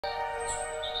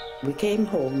We came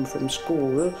home from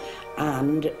school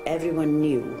and everyone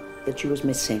knew that she was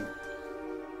missing.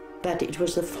 But it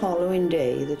was the following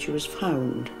day that she was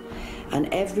found,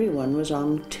 and everyone was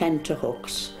on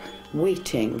tenterhooks,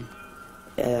 waiting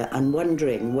and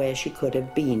wondering where she could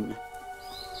have been.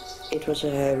 It was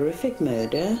a horrific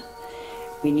murder.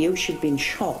 We knew she'd been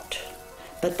shot,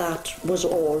 but that was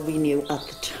all we knew at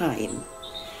the time.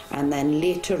 And then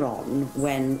later on,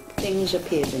 when things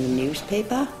appeared in the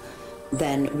newspaper,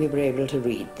 then we were able to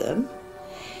read them.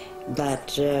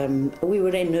 But we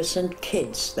were innocent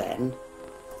kids then.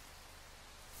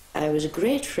 I was a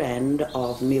great friend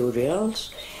of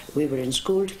Muriel's. We were in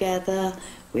school together,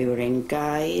 we were in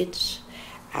guides,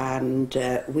 and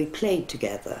we played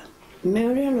together.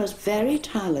 Muriel was very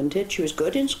talented. She was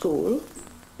good in school.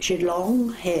 She had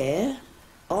long hair,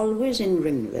 always in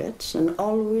ringlets, and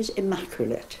always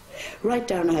immaculate, right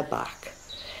down her back.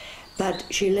 But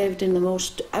she lived in the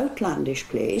most outlandish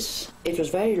place. It was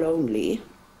very lonely,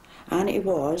 and it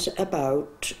was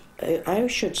about, I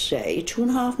should say,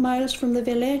 2.5 miles from the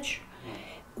village,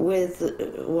 with,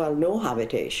 well, no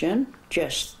habitation,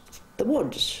 just the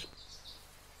woods.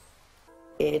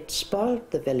 It spoilt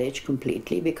the village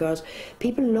completely because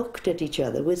people looked at each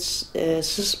other with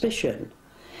suspicion.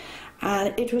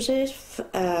 And it was as if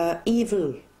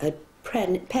evil had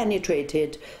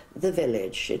penetrated the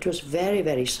village. It was very,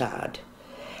 very sad.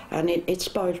 And it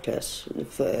spoilt us,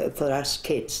 for us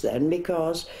kids then,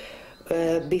 because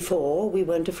before we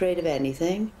weren't afraid of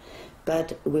anything,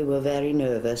 but we were very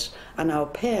nervous, and our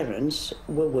parents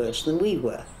were worse than we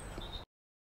were.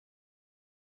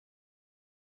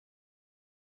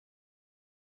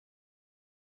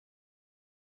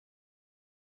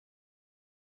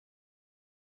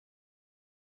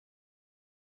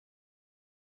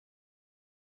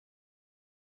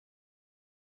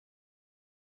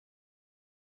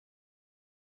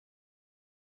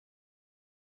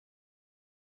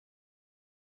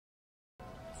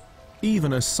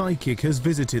 Even a psychic has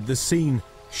visited the scene.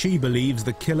 She believes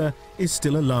the killer is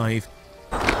still alive.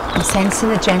 I'm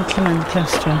sensing a gentleman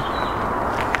close to her.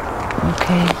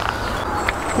 Okay.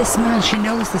 This man, she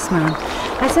knows this man.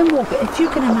 As I'm walking, if you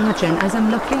can imagine, as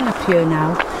I'm looking up here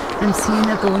now, I'm seeing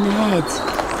her going ahead.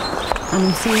 And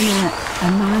I'm seeing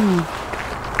a man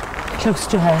close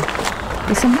to her.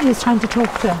 There's somebody who's trying to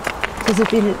talk to her. There's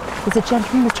a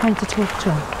gentleman who's trying to talk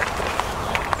to her.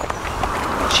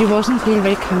 She wasn't feeling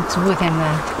very comfortable with him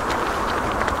then.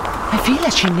 I feel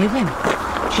that she knew him.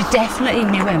 She definitely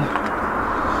knew him.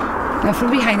 Now from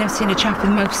behind I'm seeing a chap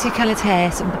with mousy coloured hair,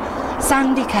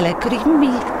 sandy colour, could even be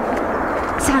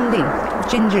sandy,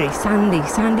 gingery,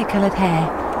 sandy coloured hair.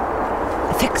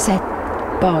 A thick-set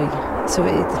boy, so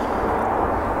it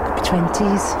could be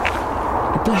 20s.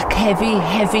 A black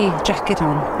heavy jacket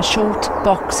on, a short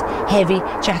box, heavy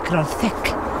jacket on,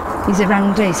 thick. He's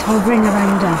around her, he's hovering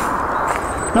around her.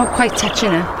 Not quite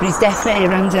touching her, but he's definitely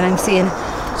around her. I'm seeing,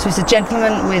 so it's a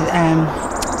gentleman with a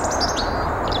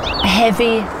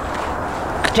heavy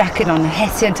jacket on, a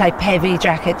Hessian type heavy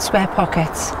jacket, square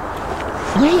pockets.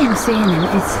 The way I'm seeing him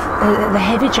is the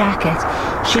heavy jacket.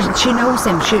 She knows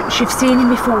him. She's seen him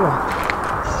before.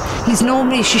 He's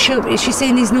normally, she's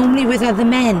saying he's normally with other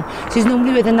men. So he's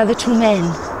normally with another 2 men.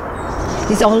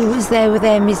 He's always there with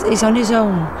them. He's on his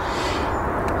own.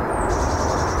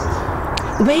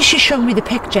 The way she showed me the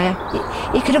picture,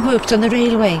 he could have worked on the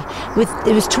railway.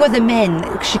 There was 2 other men.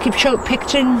 She kept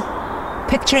picturing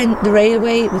the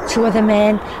railway with 2 other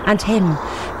men and him.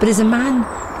 But there's a man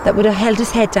that would have held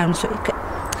his head down. So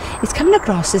it's coming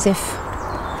across as if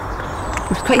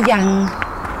he was quite young,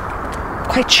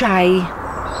 quite shy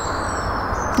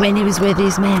when he was with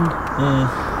these men.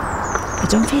 I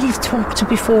don't feel he's talked to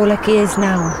before like he is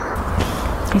now.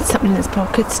 It's something in his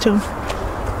pockets too.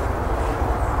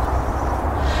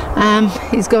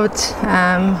 He's got,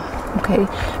 okay,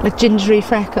 like gingery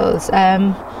freckles.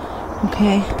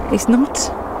 Okay, he's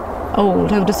not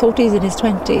old. I would have thought he's in his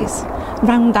 20s,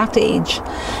 around that age,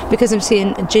 because I'm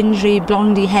seeing gingery,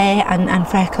 blondie hair and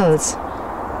freckles.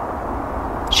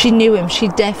 She knew him. She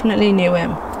definitely knew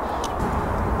him.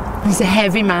 He's a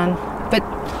heavy man, but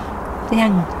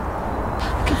young.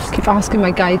 I keep asking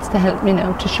my guides to help me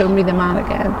now, to show me the man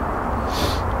again.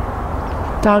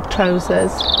 Dark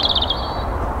trousers.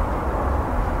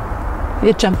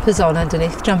 Your jumpers on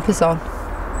underneath, jumpers on.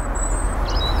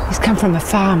 He's come from a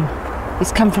farm.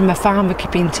 He's come from a farm, we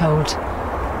keep being told.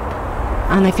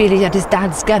 And I feel he had his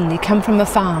dad's gun. He come from a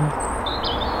farm.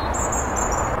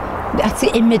 That's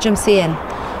the image I'm seeing.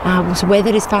 So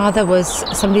whether his father was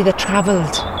somebody that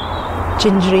travelled,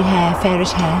 gingery hair,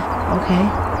 fairish hair, okay.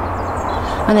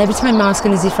 And every time I'm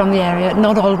asking, is he from the area?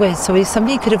 Not always. So he's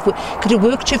somebody could have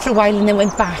worked here for a while and then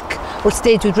went back, or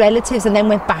stayed with relatives and then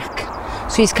went back.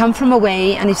 So he's come from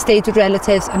away and he stayed with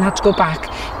relatives and had to go back.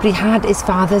 But he had his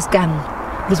father's gun.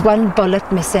 There was one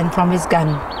bullet missing from his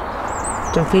gun.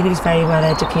 Don't feel he was very well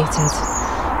educated.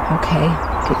 Okay,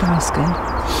 keep asking.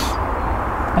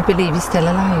 I believe he's still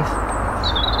alive.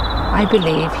 I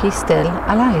believe he's still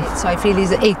alive. So I feel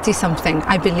he's 80 something.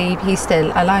 I believe he's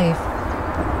still alive.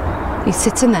 He's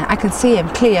sitting there. I can see him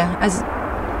clear as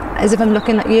if I'm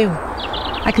looking at you.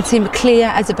 I can see him clear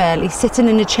as a bell. He's sitting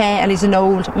in a chair and he's an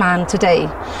old man today.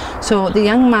 So the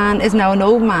young man is now an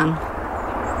old man.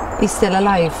 He's still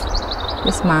alive.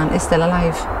 This man is still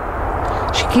alive.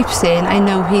 She keeps saying, I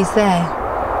know he's there.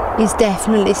 He's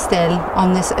definitely still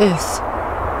on this earth.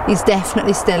 He's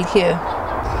definitely still here.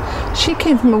 She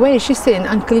came from away. She's saying,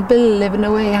 Uncle Bill living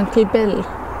away, Uncle Bill.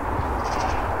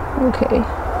 Okay.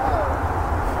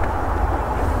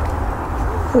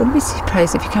 I wouldn't be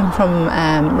surprised if you come from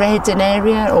Reading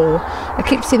area, or I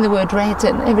keep seeing the word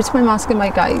Reading. Every time I'm asking my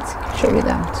guide, I'll show you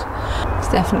that.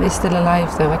 He's definitely still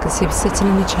alive though. I can see him sitting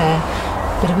in a chair,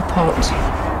 bit of a pot.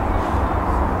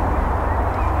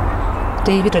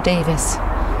 David or Davis.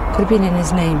 Could have been in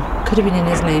his name. Could have been in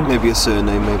his name. Maybe a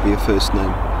surname, maybe a first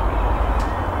name.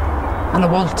 And a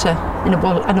Walter. And a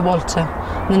Walter.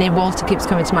 And the name Walter keeps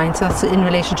coming to mind, so that's in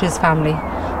relation to his family.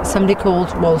 Somebody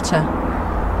called Walter.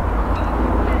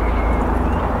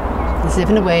 He's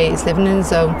living away, he's living in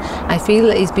his own. I feel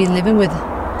that he's been living with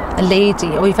a lady,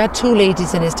 or we've had 2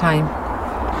 ladies in his time.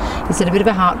 He's had a bit of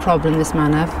a heart problem, this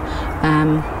man have.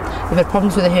 We've had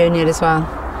problems with a hernia as well.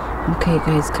 Okay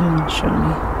guys, come on, show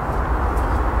me.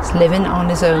 He's living on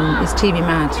his own, he's TV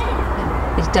mad.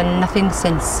 He's done nothing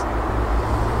since.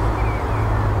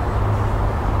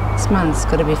 This man's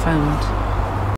got to be found.